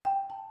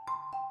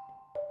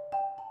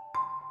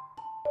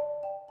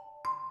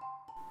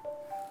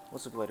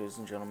What's up, ladies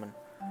and gentlemen?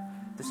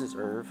 This is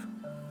Irv,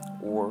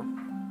 or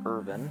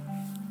Irvin.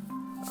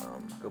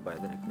 Go by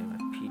the nickname of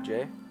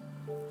PJ.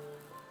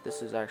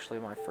 This is actually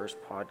my first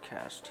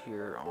podcast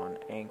here on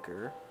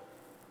Anchor.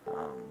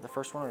 The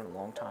first one in a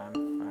long time.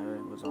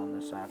 I was on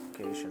this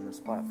application, this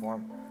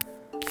platform,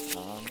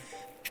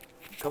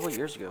 a couple of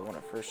years ago when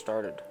it first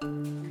started.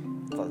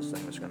 I thought this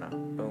thing was going to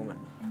boom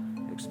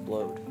and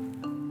explode.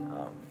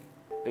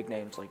 Big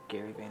names like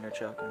Gary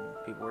Vaynerchuk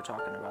and people were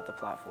talking about the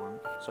platform,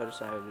 so I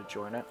decided to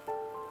join it.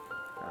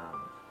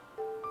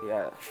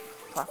 The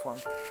platform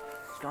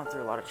has gone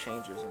through a lot of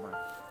changes in my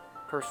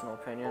personal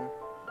opinion,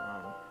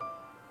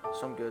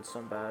 some good,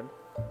 some bad.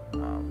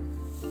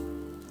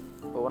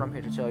 But what I'm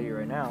here to tell you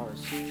right now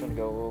is going to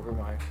go over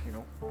my,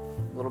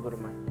 a little bit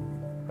of my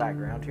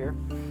background here.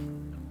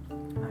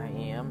 I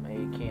am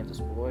a Kansas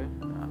boy,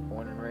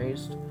 born and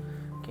raised in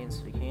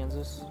Kansas City,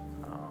 Kansas.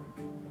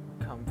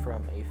 Come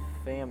from a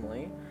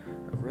family.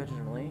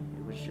 Originally,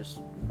 it was just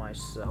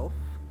myself,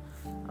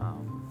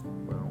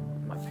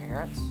 my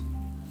parents.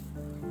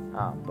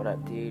 But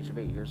at the age of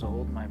 8 years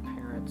old, my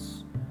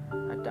parents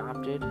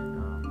adopted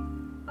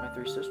my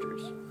 3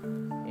 sisters,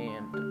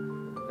 and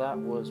that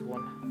was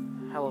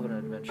one hell of an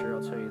adventure,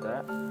 I'll tell you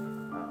that,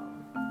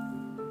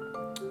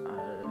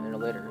 in a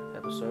later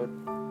episode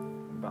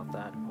about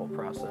that whole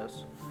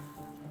process.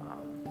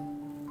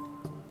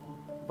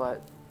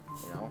 But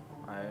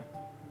I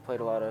played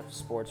a lot of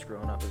sports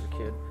growing up as a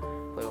kid,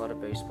 played a lot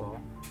of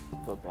baseball,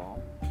 football,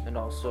 and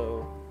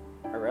also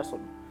I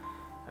wrestled.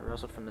 I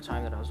wrestled from the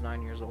time that I was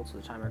 9 years old to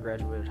the time I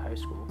graduated high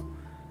school.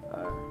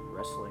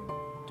 Wrestling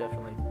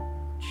definitely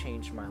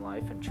changed my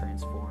life and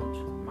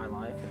transformed my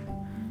life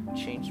and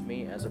changed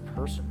me as a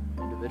person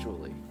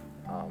individually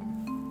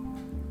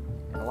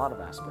in a lot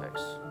of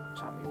aspects. It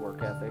taught me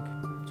work ethic,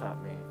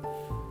 taught me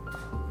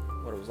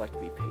what it was like to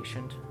be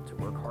patient, to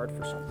work hard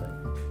for something.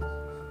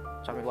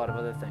 It taught me a lot of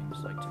other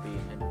things, like to be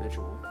an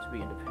individual, to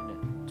be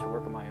independent, to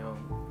work on my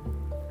own,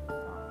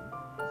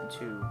 and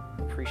to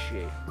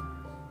appreciate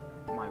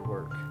my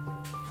work.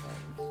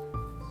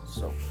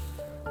 So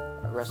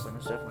wrestling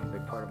was definitely a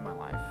big part of my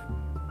life.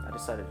 I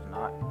decided to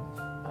not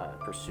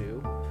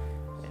pursue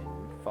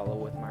and follow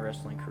with my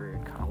wrestling career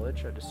in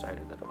college. I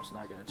decided that I was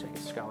not going to take a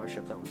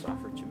scholarship that was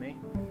offered to me.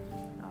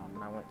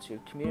 And I went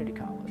to community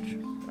college.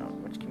 I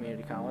went to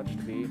community college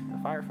to be a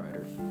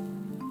firefighter.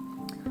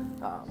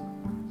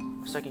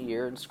 Second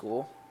year in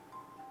school,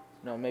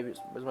 maybe it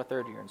was my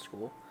third year in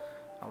school,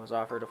 I was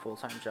offered a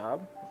full-time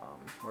job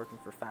working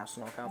for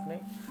Fastenal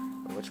Company,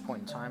 at which point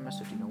in time I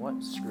said, you know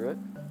what, screw it,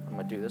 I'm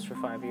going to do this for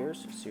 5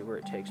 years, see where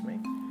it takes me,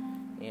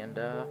 and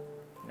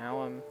now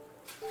I'm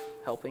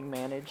helping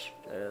manage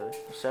a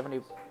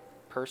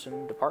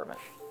 70-person department,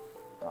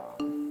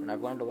 and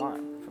I've learned a lot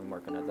from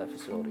working at that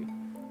facility.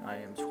 I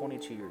am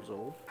 22 years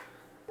old.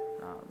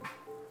 I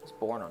was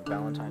born on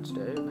Valentine's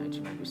Day of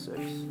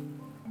 1996.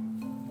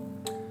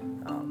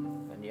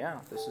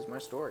 This is my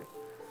story.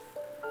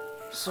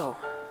 So,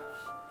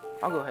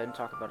 I'll go ahead and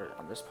talk about it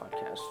on this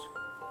podcast.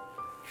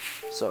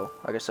 So,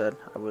 like I said,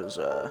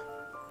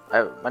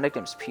 my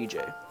nickname's PJ.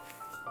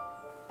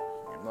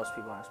 And most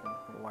people ask me,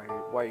 why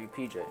are you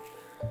PJ?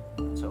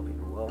 I tell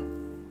people, well,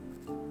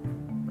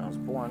 when I was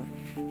born,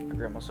 my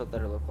grandma said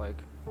that I looked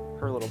like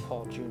her little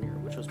Paul Jr.,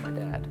 which was my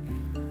dad.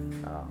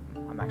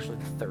 I'm actually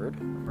the third.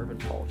 I'm Irvin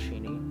Paul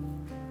Cheney,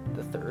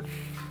 the third.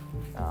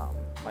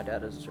 My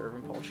dad is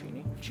Irvin Paul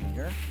Cheney,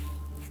 Jr.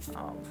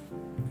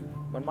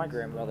 When my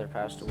grandmother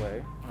passed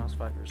away when I was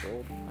 5 years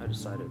old,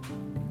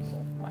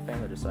 my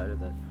family decided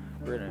that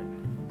we're going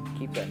to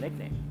keep that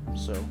nickname.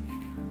 So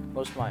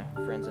most of my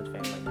friends and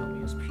family know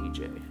me as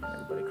PJ.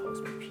 Everybody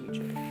calls me PJ.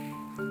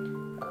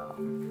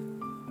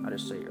 I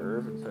just say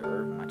Irv and put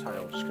Irv in my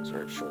title just because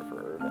it's short for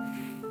Irvin.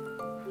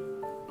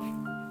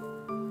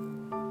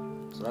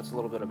 So that's a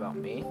little bit about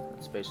me.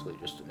 It's basically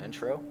just an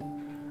intro.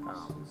 I'm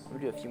going to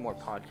do a few more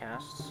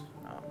podcasts.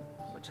 I'm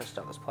going to test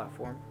out this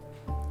platform,